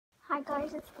Hi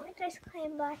guys, it's Fortress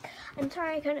Clan Black. I'm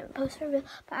sorry I couldn't post for a video,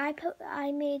 but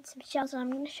I made some shells and I'm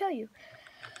going to show you.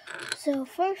 So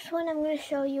first one I'm going to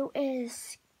show you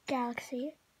is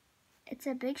Galaxy. It's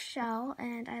a big shell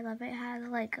and I love it. It has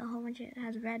like a whole bunch. It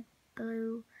has red,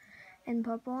 blue, and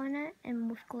purple on it, and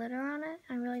with glitter on it.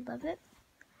 I really love it.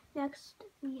 Next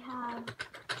we have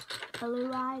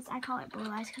Blue Eyes. I call it Blue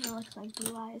Eyes because it looks like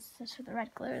blue eyes. That's for the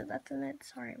red glitter that's in it.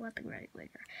 Sorry about the red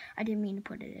glitter. I didn't mean to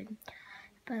put it in.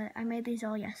 But I made these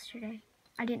all yesterday.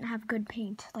 I didn't have good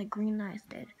paint like Green Eyes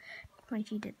did when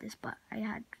she did this, but I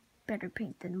had better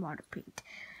paint than water paint.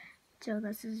 So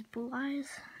this is Blue Eyes.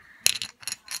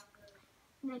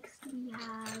 Next we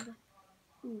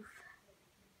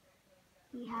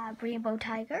have Rainbow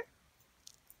Tiger.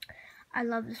 I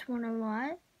love this one a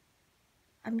lot.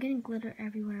 I'm getting glitter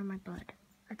everywhere in my blood.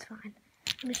 That's fine.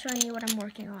 I'm just showing you what I'm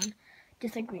working on,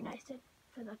 just like Green Eyes did,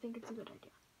 because I think it's a good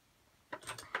idea.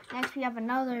 Next we have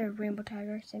another Rainbow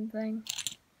Tiger, same thing.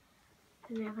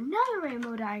 And we have another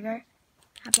Rainbow Tiger.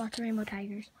 I have lots of Rainbow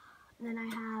Tigers. And then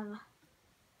I have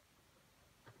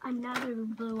another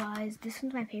Blue Eyes. This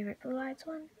one's my favorite Blue Eyes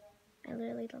one. I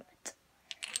literally love it.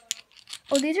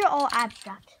 Oh, these are all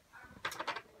abstract.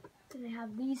 Then I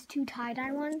have these two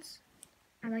tie-dye ones.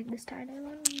 I like this tie-dye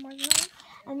one more than that.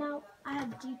 And now I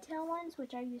have detail ones,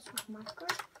 which I use with marker.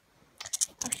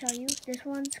 I'll show you. This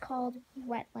one's called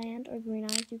Wetland or Green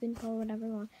Eyes. You can call it whatever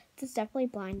you want. This is definitely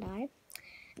Blind Eye.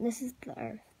 And this is the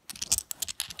Earth.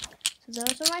 So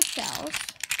those are my shells.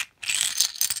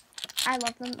 I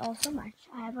love them all so much.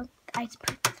 I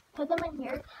put them in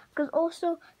here because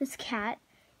also this cat,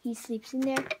 he sleeps in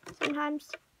there sometimes,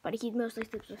 but he mostly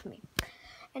sleeps with me.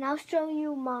 And I'll show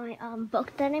you my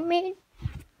book that I made.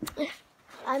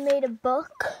 I made a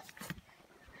book.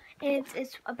 And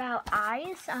it's about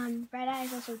eyes. Red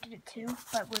Eyes also did it too,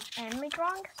 but with anime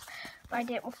drawings. But I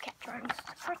did it with cat drawings.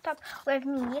 First up, we have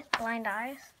me, Blind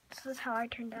Eyes. This is how I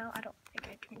turned out. I don't think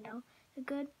I turned out that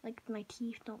good. Like, my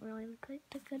teeth don't really look like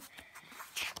that good.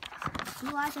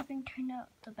 Blue Eyes, I think, turned out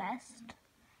the best.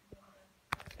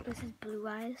 This is Blue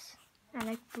Eyes. I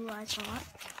like Blue Eyes a lot.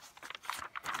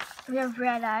 We have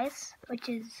Red Eyes, which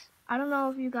is, I don't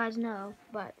know if you guys know,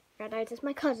 but Red Eyes is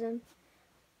my cousin.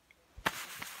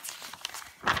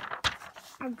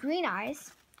 Our Green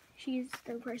Eyes, she's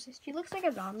the person, she looks like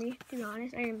a zombie, to be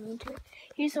honest. I didn't mean to.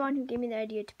 He's the one who gave me the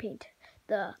idea to paint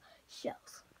the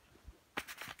shells.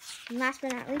 And last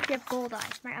but not least, we have Gold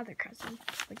Eyes, my other cousin,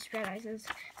 which is Red Eyes'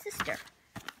 sister.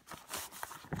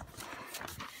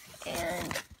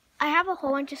 And I have a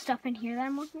whole bunch of stuff in here that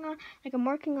I'm working on. Like, I'm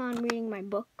working on reading my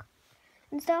book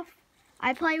and stuff.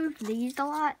 I play with these a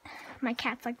lot. My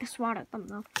cats like to swat at them,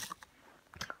 though.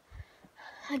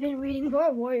 I've been reading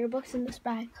more warrior books in this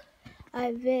bag.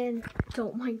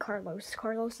 Don't mind Carlos.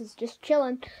 Carlos is just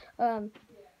chilling.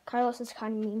 Carlos is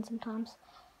kind of mean sometimes.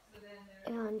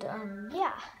 And,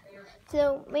 yeah.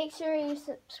 So, make sure you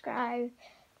subscribe,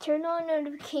 turn on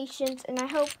notifications, and I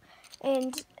hope,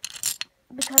 and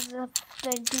because of the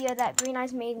idea that Green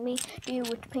Eyes made me do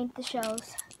with paint the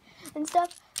shells and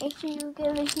stuff, make sure you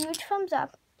give a huge thumbs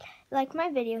up. Like my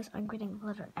videos, I'm getting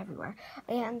glitter everywhere.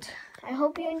 And I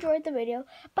hope you enjoyed the video.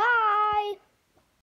 Bye!